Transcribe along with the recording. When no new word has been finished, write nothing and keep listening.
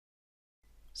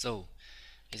So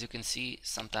as you can see,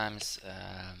 sometimes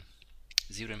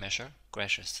ZRemesher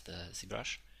crashes the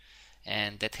ZBrush,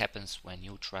 and that happens when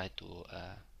you try to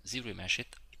ZRemesh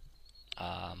it,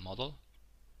 model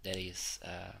that is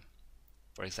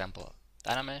for example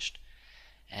dynameshed,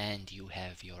 and you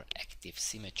have your active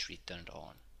symmetry turned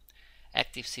on.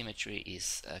 Active symmetry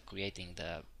is creating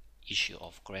the issue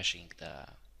of crashing the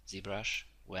ZBrush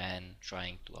when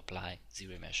trying to apply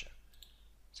ZRemesher.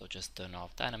 So just turn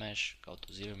off Dynamesh, go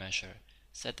to ZRemesher,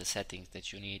 set the settings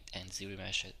that you need and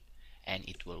ZRemesh it, and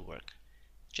it will work.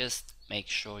 Just make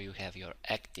sure you have your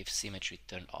active symmetry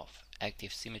turned off.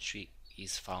 Active symmetry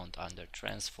is found under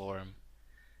transform,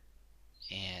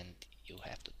 and you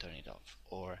have to turn it off.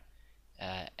 Or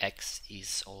X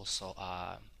is also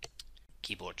a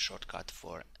keyboard shortcut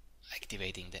for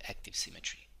activating the active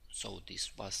symmetry. So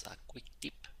this was a quick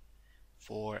tip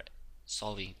for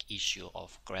solving issue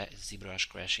of ZBrush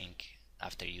crashing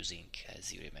after using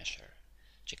ZRemesher.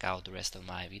 Check out the rest of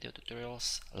my video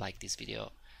tutorials, like this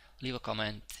video, leave a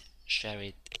comment, share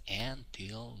it, and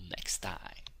till next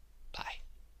time.